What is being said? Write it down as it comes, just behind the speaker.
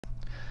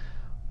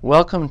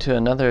Welcome to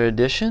another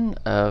edition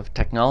of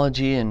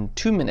Technology in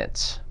 2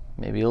 minutes,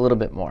 maybe a little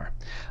bit more.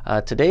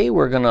 Today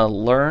we're going to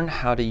learn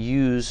how to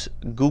use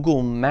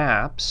Google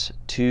Maps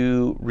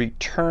to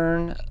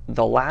return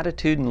the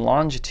latitude and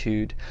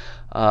longitude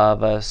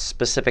of a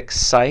specific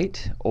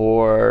site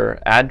or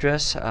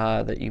address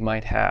that you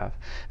might have.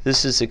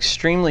 This is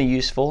extremely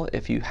useful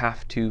if you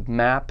have to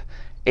map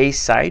a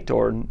site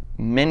or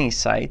many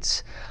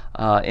sites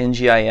in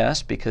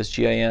GIS, because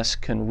GIS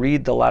can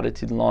read the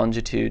latitude and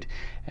longitude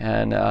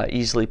and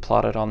easily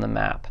plot it on the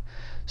map.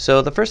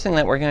 So the first thing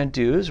that we're going to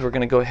do is we're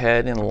going to go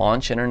ahead and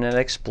launch Internet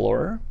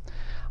Explorer,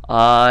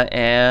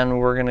 and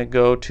we're going to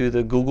go to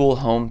the Google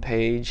home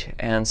page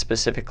and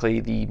specifically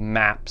the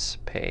Maps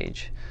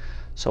page.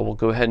 So we'll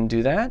go ahead and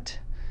do that,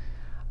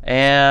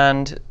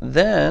 and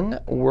then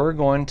we're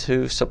going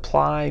to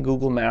supply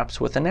Google Maps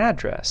with an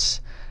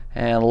address.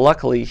 And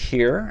luckily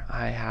here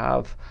I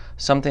have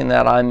something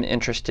that I'm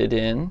interested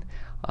in.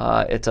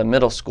 It's a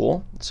middle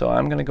school, so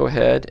I'm going to go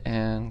ahead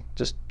and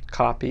just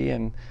copy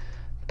and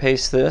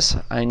paste this.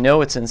 I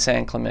know it's in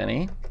San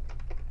Clemente,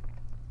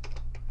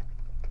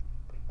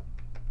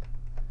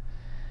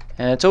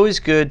 and it's always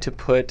good to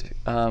put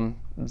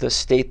the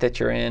state that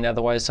you're in,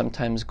 otherwise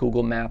sometimes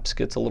Google Maps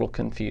gets a little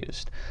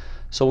confused.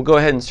 So we'll go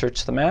ahead and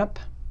search the map.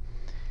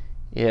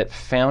 It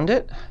found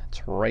it.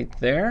 It's right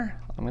there.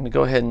 I'm going to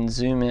go ahead and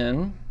zoom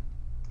in.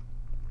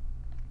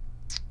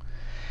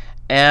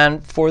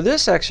 And for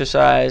this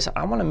exercise,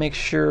 I want to make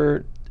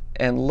sure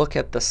and look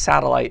at the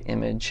satellite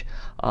image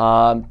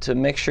to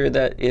make sure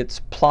that it's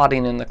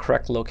plotting in the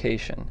correct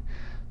location.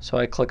 So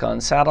I click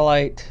on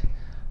satellite.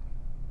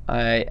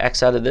 I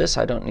X out of this.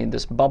 I don't need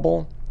this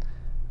bubble.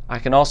 I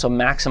can also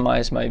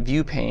maximize my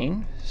view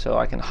pane, so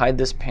I can hide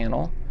this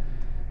panel.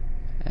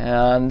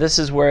 And this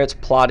is where it's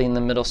plotting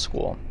the middle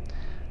school.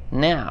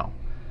 Now,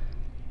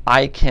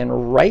 I can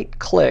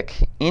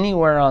right-click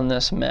anywhere on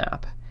this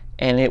map,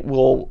 and it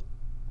will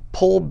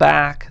pull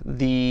back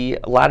the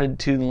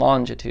latitude and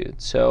longitude.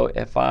 So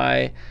if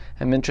I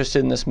am interested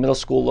in this middle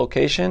school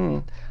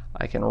location,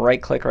 I can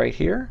right-click right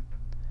here,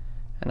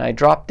 and I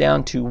drop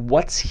down to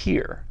what's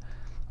here.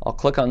 I'll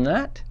click on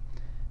that,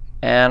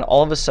 and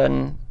all of a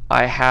sudden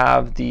I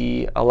have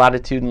the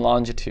latitude and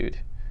longitude.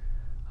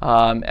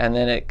 And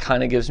then it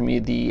kind of gives me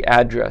the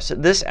address.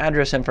 This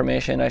address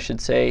information, I should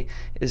say,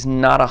 is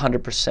not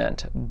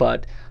 100%,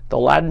 but the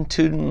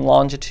latitude and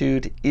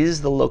longitude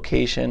is the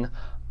location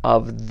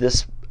of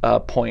this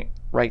point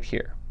right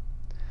here.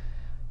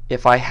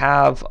 If I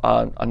have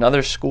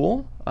another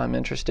school I'm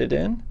interested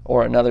in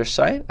or another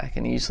site, I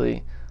can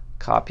easily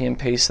copy and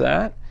paste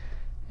that,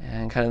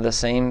 and kind of the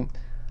same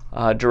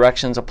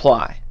directions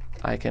apply.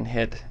 I can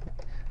hit,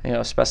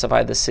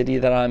 specify the city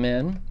that I'm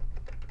in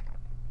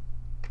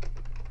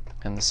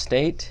and the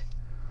state,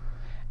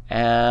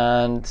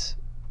 and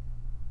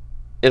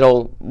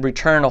it'll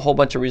return a whole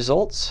bunch of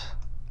results.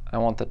 I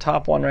want the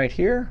top one right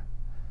here,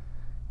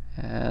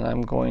 and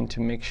I'm going to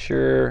make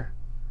sure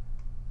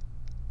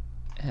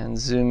and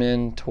zoom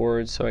in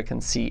towards so I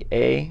can see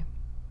A.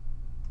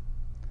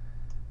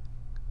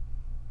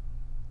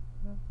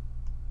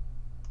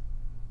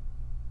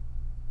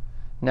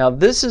 Now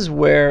this is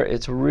where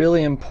it's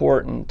really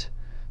important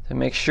to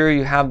make sure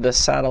you have the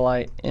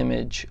satellite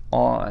image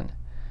on,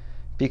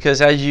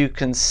 because as you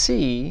can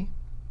see,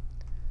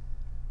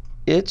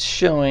 it's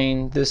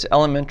showing this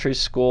elementary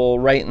school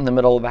right in the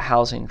middle of a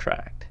housing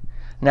tract.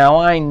 Now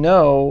I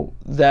know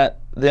that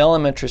the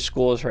elementary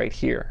school is right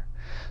here.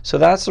 So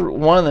that's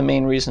one of the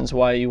main reasons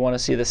why you want to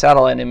see the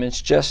satellite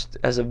image, just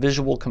as a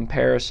visual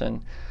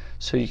comparison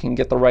so you can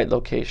get the right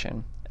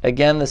location.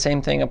 Again, the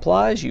same thing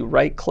applies. You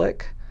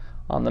right-click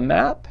on the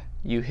map,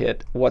 you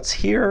hit what's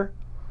here.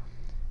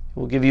 It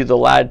will give you the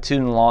latitude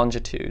and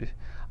longitude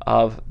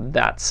of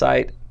that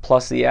site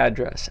plus the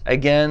address.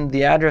 Again,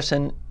 the address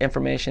and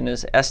information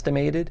is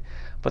estimated,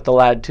 but the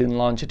latitude and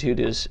longitude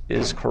is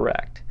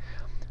correct.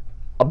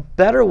 A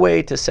better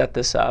way to set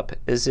this up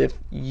is if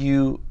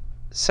you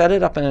set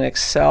it up in an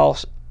Excel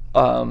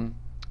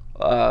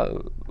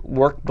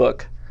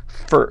workbook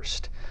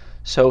first.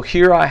 So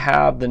here I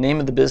have the name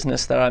of the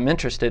business that I'm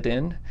interested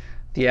in,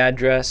 the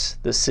address,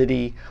 the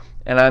city,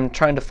 and I'm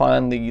trying to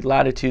find the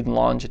latitude and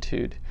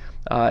longitude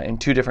in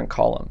 2 different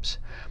columns.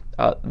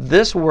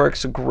 This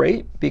works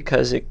great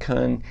because it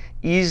can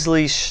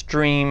easily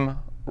stream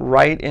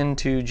right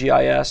into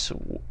GIS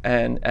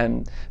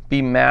and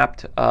be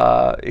mapped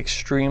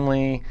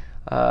extremely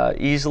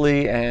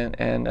easily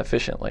and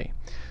efficiently.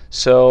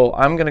 So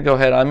I'm going to go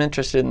ahead, I'm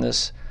interested in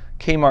this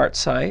Kmart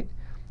site,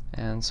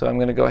 and so I'm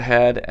going to go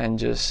ahead and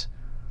just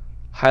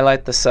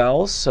highlight the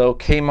cells. So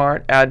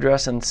Kmart,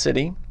 address, and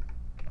city.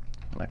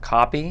 I'm going to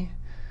copy,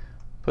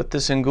 put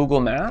this in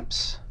Google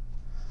Maps.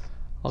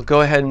 I'll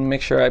go ahead and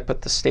make sure I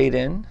put the state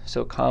in,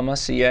 so comma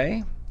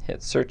CA,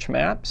 hit search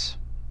maps,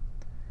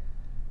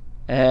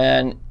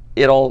 and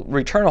it'll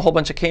return a whole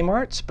bunch of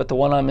Kmarts, but the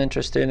one I'm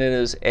interested in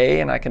is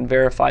A, and I can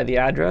verify the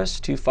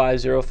address,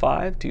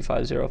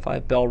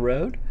 2505 Bell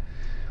Road.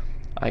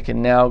 I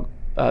can now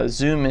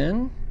zoom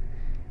in,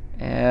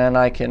 and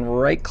I can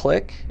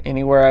right-click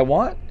anywhere I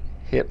want,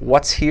 hit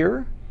what's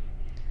here.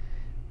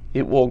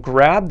 It will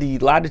grab the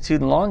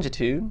latitude and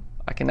longitude.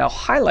 I can now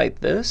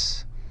highlight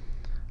this.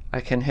 I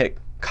can hit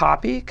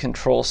copy,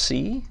 Control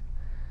C,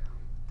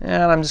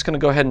 and I'm just going to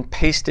go ahead and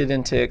paste it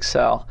into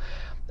Excel.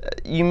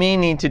 You may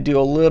need to do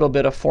a little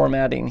bit of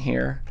formatting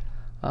here,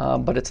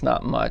 but it's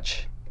not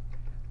much.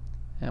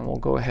 And we'll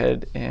go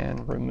ahead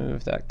and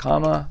remove that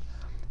comma,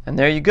 and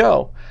there you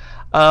go.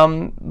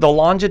 The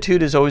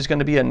longitude is always going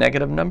to be a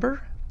negative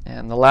number,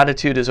 and the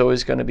latitude is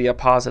always going to be a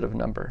positive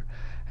number,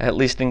 at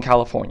least in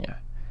California.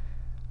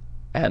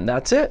 And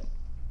that's it.